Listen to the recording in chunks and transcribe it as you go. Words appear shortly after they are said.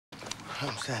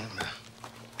I'm saying, man.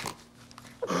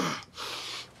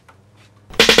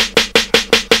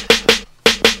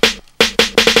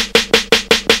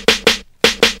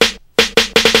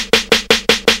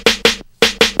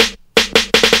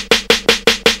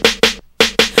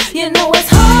 You know it's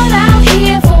hard out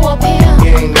here for a pimp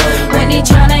when he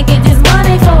tryna get this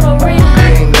money for the real.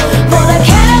 For the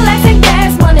Cadillacs and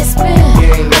gas money spent,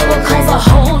 will cause a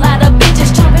whole lot of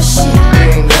bitches jumping shit.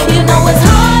 You know it's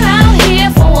hard out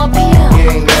here for a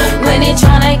pimp when he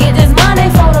tryna get this money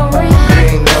for the real.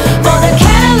 For the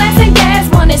Cadillacs and gas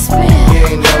money spent,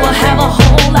 will have a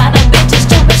whole lot of bitches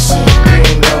jumping shit.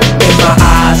 In my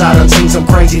eyes, I done seen some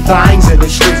crazy things in the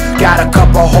streets. Got a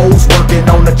couple hoes working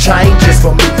on the chain just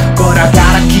for me, but I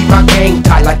gotta keep my game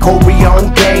tight like Kobe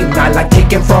on game night. Like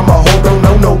taking from a hoe, don't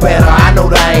know no better. I know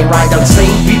that ain't right. Done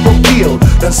seen people killed,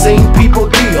 done seen people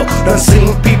deal, done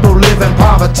seen people live in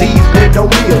poverty with no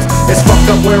meals. It's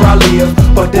fucked up where I live,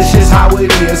 but this is how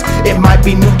it is. It might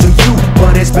be new to you,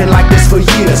 but it's been like this for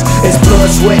years. It's blood,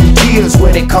 sweat, and tears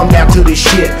when it come down to this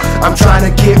shit. I'm trying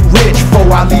to get rich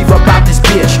before I leave about this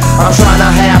bitch. I'm trying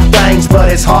to have things, but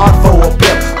it's hard for a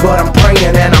pimp. But I'm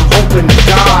praying and I'm hoping to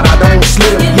God I don't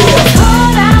slip. You know it's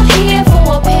hard out here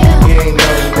for a pimp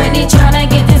when he tryna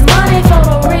get this money for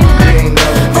the real.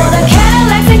 For the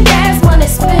Cadillacs and gas money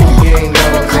spent,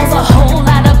 will cause a whole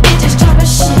lot of bitches jumping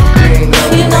shit.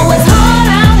 You know it's hard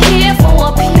out here for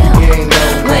a pimp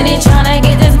when he tryna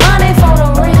get this money for the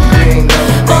real.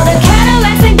 For the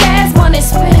Cadillacs and gas money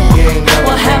spent,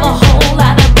 will have a whole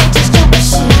lot of bitches jumping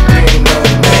shit.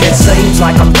 Man, it seems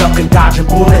like I'm ducking, dodging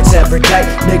bullets every day.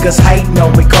 Niggas hating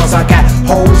on me cause I got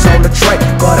hoes on the tray,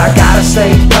 but I gotta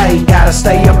stay paid, gotta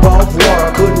stay above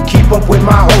water. Couldn't keep up with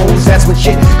my hoes, that's when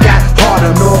shit got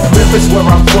harder. North Memphis where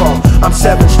I'm from, I'm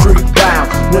 7th Street bound.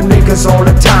 The niggas all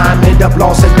the time end up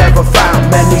lost and never found.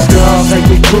 Man, these girls ain't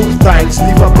me through things,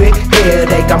 leave a big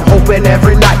headache. I'm hoping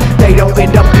every night they don't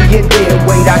end up being dead.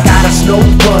 Wait, I got a snow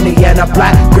bunny and a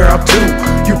black girl too.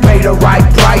 You pay the right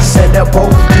price and they'll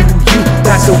both do you.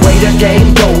 That's the way the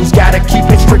game goes, gotta keep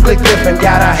it strictly gripping,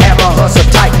 gotta have a hustle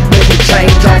tight. Nigga